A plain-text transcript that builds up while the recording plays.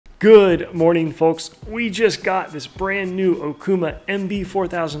Good morning, folks. We just got this brand new Okuma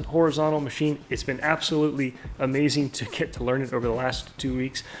MB4000 horizontal machine. It's been absolutely amazing to get to learn it over the last 2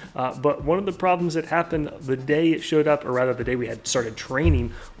 weeks. But one of the problems that happened the day it showed up, or rather the day we had started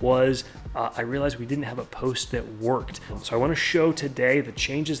training, was I realized we didn't have a post that worked. So I want to show today the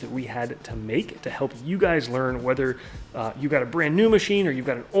changes that we had to make to help you guys learn whether you've got a brand new machine or you've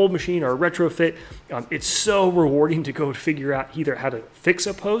got an old machine or a retrofit. It's so rewarding to go figure out either how to fix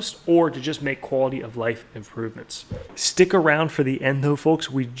a post or to just make quality of life improvements. Stick around for the end though, folks.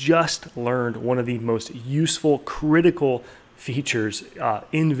 We just learned one of the most useful, critical features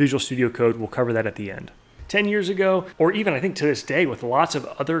in Visual Studio Code. We'll cover that at the end. 10 years ago, or even I think to this day with lots of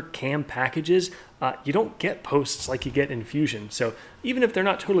other CAM packages, you don't get posts like you get in Fusion. So even if they're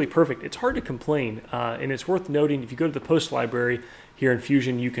not totally perfect, it's hard to complain. And it's worth noting, if you go to the post library here in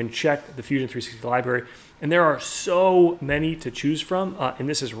Fusion, you can check the Fusion 360 library. And there are so many to choose from. And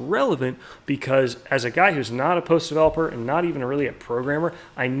this is relevant because as a guy who's not a post developer and not even really a programmer,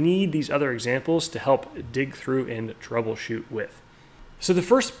 I need these other examples to help dig through and troubleshoot with. So the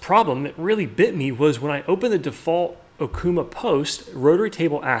first problem that really bit me was when I opened the default Okuma post, rotary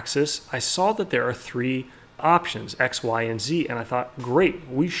table axis, I saw that there are 3 options, X, Y, and Z, and I thought, great,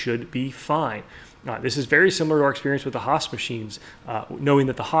 we should be fine. This is very similar to our experience with the Haas machines, knowing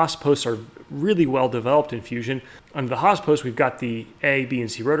that the Haas posts are really well developed in Fusion. Under the Haas post, we've got the A, B,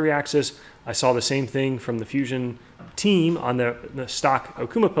 and C rotary axis. I saw the same thing from the Fusion team on the stock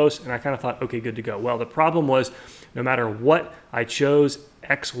Okuma post, and I kind of thought, okay, good to go. Well, the problem was no matter what I chose,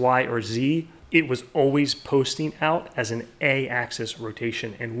 X, Y, or Z, it was always posting out as an A-axis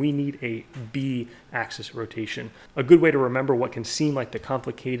rotation, and we need a B-axis rotation. A good way to remember what can seem like the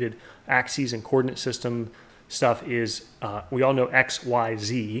complicated axes and coordinate system stuff is we all know X, Y,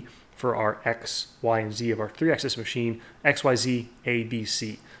 Z for our X, Y, and Z of our 3-axis machine, X, Y, Z, A, B,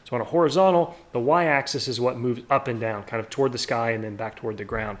 C. So on a horizontal, the Y-axis is what moves up and down, kind of toward the sky and then back toward the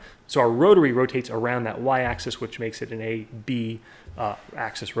ground. So our rotary rotates around that Y-axis, which makes it an A, B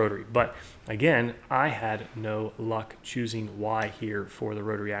axis rotary. But again, I had no luck choosing Y here for the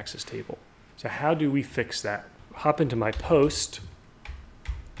rotary axis table. So how do we fix that? Hop into my post.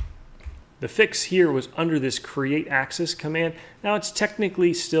 The fix here was under this create axis command. Now it's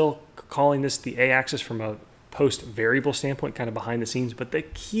technically still calling this the A-axis from a post variable standpoint, kind of behind the scenes, but the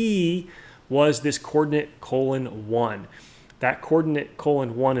key was this coordinate :1. That coordinate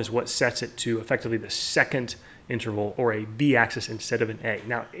 :1 is what sets it to effectively the second interval, or a B-axis instead of an A.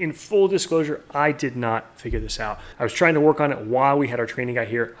 Now, in full disclosure, I did not figure this out. I was trying to work on it while we had our training guy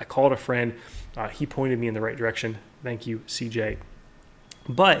here. I called a friend. He pointed me in the right direction. Thank you, CJ.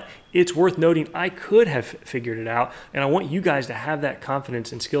 But it's worth noting I could have figured it out, and I want you guys to have that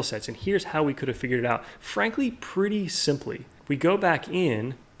confidence and skill sets. And here's how we could have figured it out. Frankly, pretty simply. We go back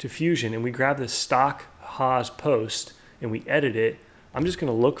in to Fusion and we grab the stock Haas post and we edit it. I'm just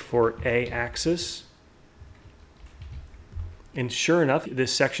going to look for A-axis. And sure enough,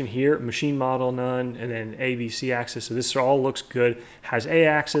 this section here, machine model none, and then A, B, C axis. So this all looks good. Has A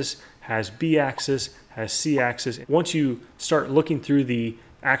axis, has B axis, has C axis. Once you start looking through the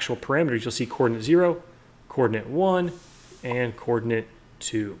actual parameters, you'll see coordinate 0, coordinate 1, and coordinate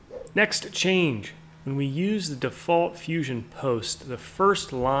 2. Next change. When we use the default Fusion post, the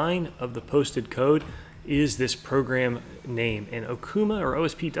first line of the posted code is this program name. And Okuma or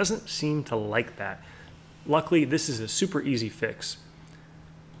OSP doesn't seem to like that. Luckily, this is a super easy fix.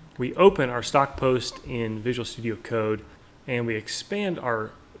 We open our stock post in Visual Studio Code and we expand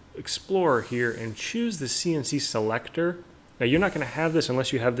our Explorer here and choose the CNC selector. Now, you're not going to have this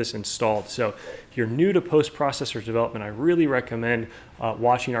unless you have this installed. So if you're new to post-processor development, I really recommend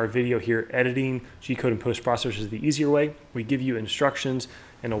watching our video here, editing G-code and post-processors is the easier way. We give you instructions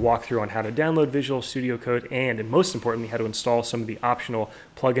and a walkthrough on how to download Visual Studio Code and most importantly, how to install some of the optional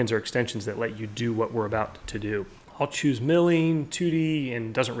plugins or extensions that let you do what we're about to do. I'll choose milling, 2D,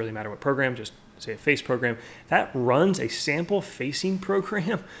 and doesn't really matter what program, just say a face program. That runs a sample facing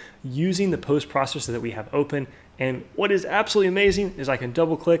program using the post processor that we have open. And what is absolutely amazing is I can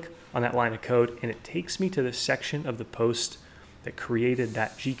double click on that line of code and it takes me to the section of the post that created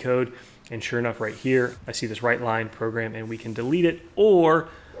that G code. And sure enough, right here, I see this right line program and we can delete it, or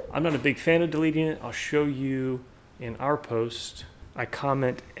I'm not a big fan of deleting it. I'll show you in our post. I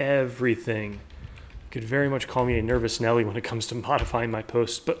comment everything. You could very much call me a nervous Nelly when it comes to modifying my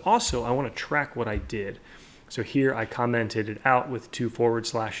posts, but also I want to track what I did. So here I commented it out with 2 forward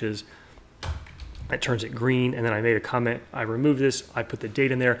slashes. It turns it green, and then I made a comment. I removed this, I put the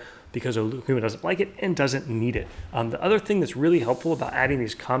date in there. because Okuma doesn't like it and doesn't need it. The other thing that's really helpful about adding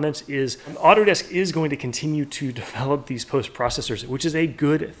these comments is Autodesk is going to continue to develop these post processors, which is a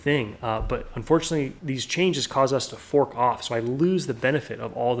good thing. But unfortunately, these changes cause us to fork off. So I lose the benefit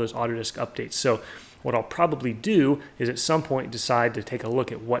of all those Autodesk updates. So what I'll probably do is at some point decide to take a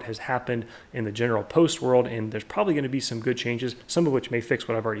look at what has happened in the general post world, and there's probably going to be some good changes, some of which may fix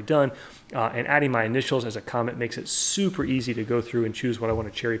what I've already done, and adding my initials as a comment makes it super easy to go through and choose what I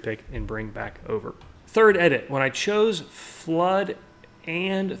want to cherry pick and bring back over. Third edit, when I chose flood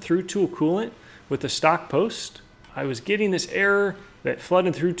and through tool coolant with the stock post, I was getting this error that flood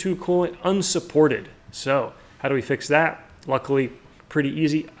and through tool coolant unsupported. So how do we fix that? Luckily, pretty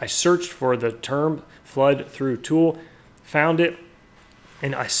easy. I searched for the term flood through tool, found it,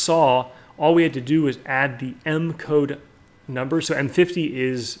 and I saw all we had to do was add the M code number. So M50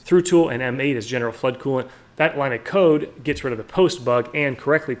 is through tool and M8 is general flood coolant. That line of code gets rid of the post bug and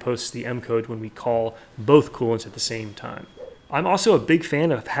correctly posts the M code when we call both coolants at the same time. I'm also a big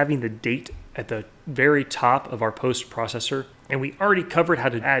fan of having the date at the very top of our post processor. And we already covered how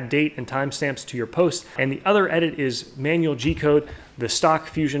to add date and timestamps to your post. And the other edit is manual G-code. The stock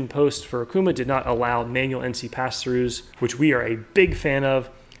Fusion post for Okuma did not allow manual NC pass-throughs, which we are a big fan of.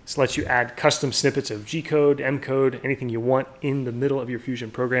 This lets you add custom snippets of G-code, M-code, anything you want in the middle of your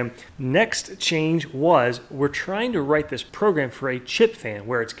Fusion program. Next change was we're trying to write this program for a chip fan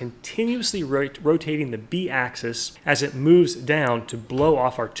where it's continuously rotating the B-axis as it moves down to blow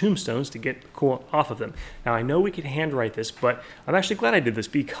off our tombstones to get coolant off of them. Now I know we could handwrite this, but I'm actually glad I did this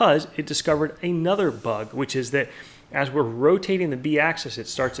because it discovered another bug, which is that as we're rotating the B-axis, it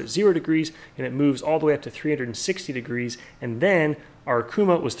starts at 0 degrees and it moves all the way up to 360 degrees, and then our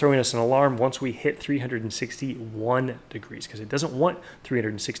Okuma was throwing us an alarm once we hit 361 degrees because it doesn't want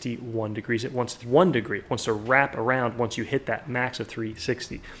 361 degrees, it wants 1 degree. It wants to wrap around once you hit that max of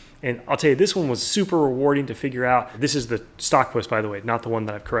 360. And I'll tell you, this one was super rewarding to figure out. This is the stock post, by the way, not the one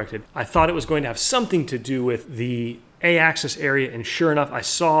that I've corrected. I thought it was going to have something to do with the A-axis area, and sure enough, I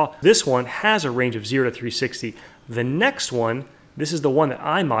saw this one has a range of 0 to 360. The next one, this is the one that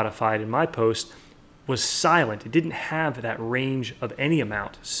I modified in my post, was silent. It didn't have that range of any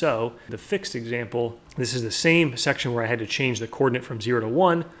amount. So the fixed example, this is the same section where I had to change the coordinate from 0 to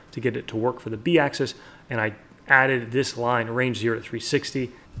 1 to get it to work for the B-axis, and I added this line, range 0 to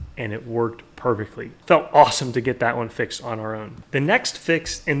 360, and it worked perfectly. Felt awesome to get that one fixed on our own. The next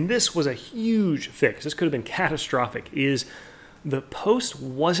fix, and this was a huge fix, this could have been catastrophic, is the post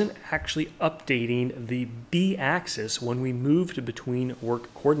wasn't actually updating the B-axis when we moved between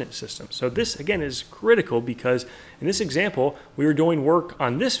work coordinate systems. So this, again, is critical because in this example, we were doing work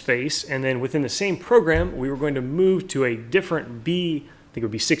on this face, and then within the same program, we were going to move to a different B, I think it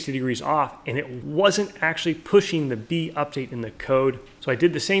would be 60 degrees off, and it wasn't actually pushing the B update in the code. So I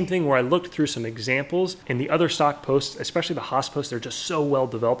did the same thing where I looked through some examples and the other stock posts, especially the Haas posts, they're just so well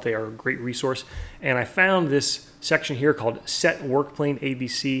developed. They are a great resource. And I found this section here called Set Work Plane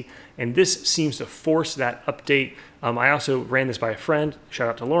ABC, and this seems to force that update. I also ran this by a friend, shout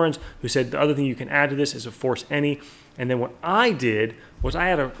out to Lawrence, who said the other thing you can add to this is a force any. And then what I did was I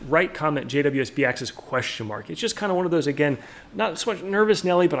had a right comment JWS B-axis question mark. It's just kind of one of those, again, not so much nervous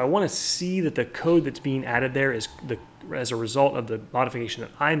Nelly, but I want to see that the code that's being added there is as a result of the modification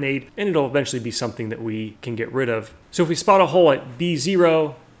that I made, and it'll eventually be something that we can get rid of. So if we spot a hole at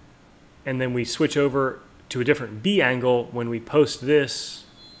B0, and then we switch over to a different B angle, when we post this,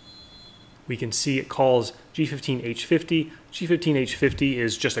 we can see it calls G15H50. G15H50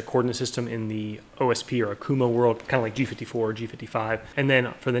 is just a coordinate system in the OSP or Okuma world, kind of like G54 or G55. And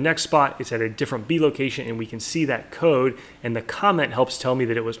then for the next spot, it's at a different B location, and we can see that code, and the comment helps tell me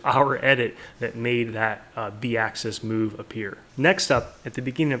that it was our edit that made that B-axis move appear. Next up, at the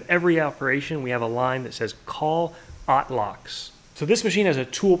beginning of every operation, we have a line that says call OTLOX. So this machine has a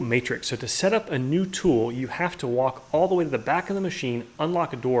tool matrix. So to set up a new tool, you have to walk all the way to the back of the machine,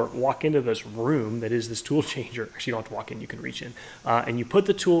 unlock a door, walk into this room that is this tool changer. Actually, you don't have to walk in, you can reach in. And you put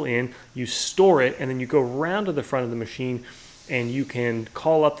the tool in, you store it, and then you go around to the front of the machine, and you can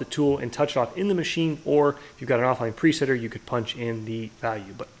call up the tool and touch it off in the machine, or if you've got an offline presetter, you could punch in the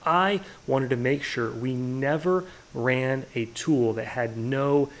value. But I wanted to make sure we never ran a tool that had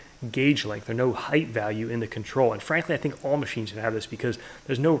no gauge length or no height value in the control. And frankly, I think all machines should have this because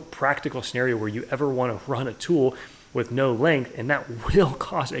there's no practical scenario where you ever want to run a tool with no length, and that will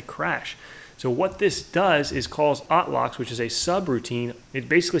cause a crash. So what this does is calls OTLOX, which is a subroutine. It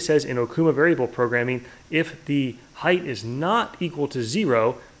basically says in Okuma variable programming, if the height is not equal to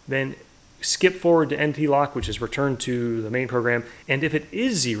 0, then skip forward to NT-lock, which is returned to the main program. And if it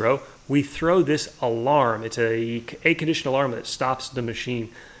is 0, we throw this alarm. It's a condition alarm that stops the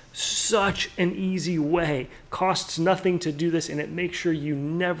machine. Such an easy way. Costs nothing to do this, and it makes sure you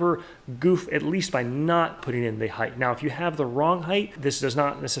never goof, at least by not putting in the height. Now, if you have the wrong height, this does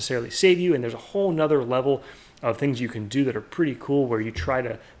not necessarily save you, and there's a whole nother level of things you can do that are pretty cool where you try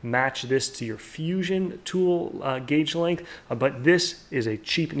to match this to your fusion tool gauge length, but this is a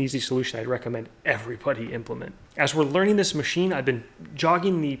cheap and easy solution I'd recommend everybody implement. As we're learning this machine, I've been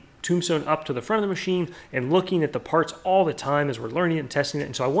jogging the tombstone up to the front of the machine and looking at the parts all the time as we're learning it and testing it,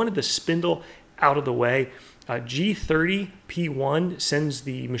 and so I wanted the spindle out of the way. G30 P1 sends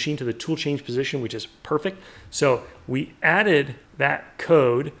the machine to the tool change position, which is perfect. So we added that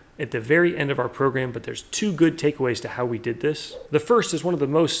code at the very end of our program, but there's two good takeaways to how we did this. The first is one of the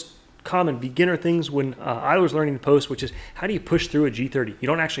most common beginner things when I was learning to post, which is how do you push through a G30? You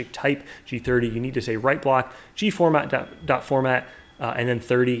don't actually type G30. You need to say right block, G format, format, and then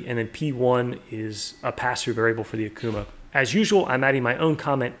 30, and then P1 is a pass-through variable for the Okuma. As usual, I'm adding my own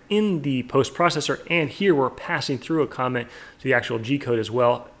comment in the post processor, and here we're passing through a comment to the actual G code as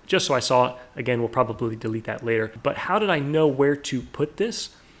well, just so I saw it. Again, we'll probably delete that later. But how did I know where to put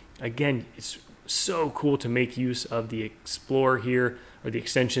this? Again, it's so cool to make use of the Explorer here, or the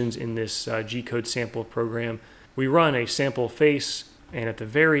extensions in this G-code sample program. We run a sample face, and at the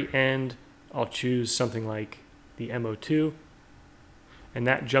very end, I'll choose something like the MO2, and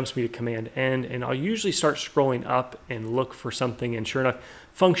that jumps me to Command End, and I'll usually start scrolling up and look for something, and sure enough,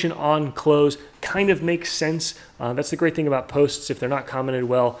 function on close kind of makes sense. That's the great thing about posts. If they're not commented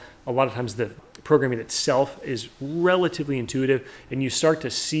well, a lot of times the programming itself is relatively intuitive, and you start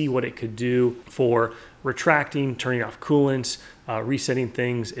to see what it could do for retracting, turning off coolants, resetting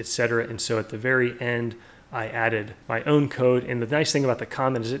things, etc. And so at the very end, I added my own code, and the nice thing about the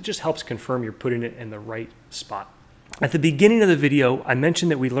comment is it just helps confirm you're putting it in the right spot. At the beginning of the video, I mentioned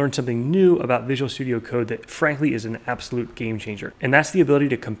that we learned something new about Visual Studio Code that frankly is an absolute game changer, and that's the ability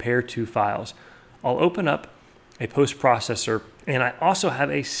to compare two files. I'll open up a post processor, and I also have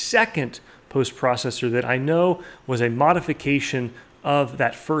a second post processor that I know was a modification of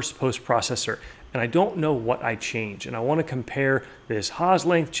that first post processor, and I don't know what I changed, and I want to compare this Haas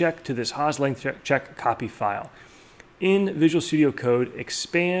length check to this Haas length check copy file. In Visual Studio Code,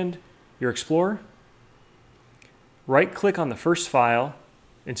 expand your Explorer, right click on the first file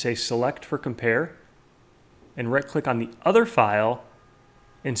and say select for compare, and right click on the other file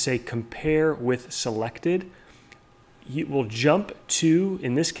and say compare with selected. It will jump to,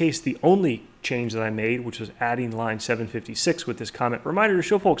 in this case, the only change that I made, which was adding line 756 with this comment. Reminder to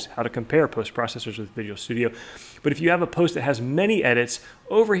show folks how to compare post processors with Visual Studio. But if you have a post that has many edits,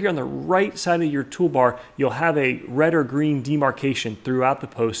 over here on the right side of your toolbar, you'll have a red or green demarcation throughout the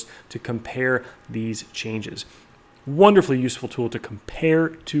post to compare these changes. Wonderfully useful tool to compare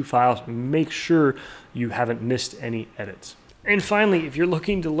two files and make sure you haven't missed any edits. And finally, if you're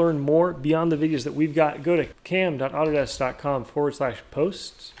looking to learn more beyond the videos that we've got, go to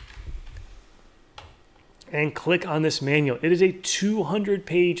cam.autodesk.com/posts and click on this manual. It is a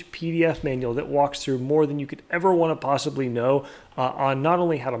 200-page PDF manual that walks through more than you could ever want to possibly know on not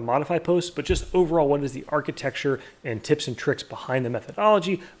only how to modify posts, but just overall what is the architecture and tips and tricks behind the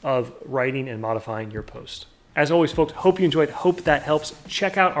methodology of writing and modifying your post. As always, folks, hope you enjoyed. Hope that helps.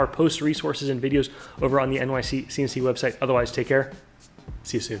 Check out our post resources and videos over on the NYC CNC website. Otherwise, take care.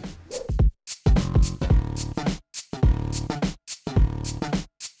 See you soon.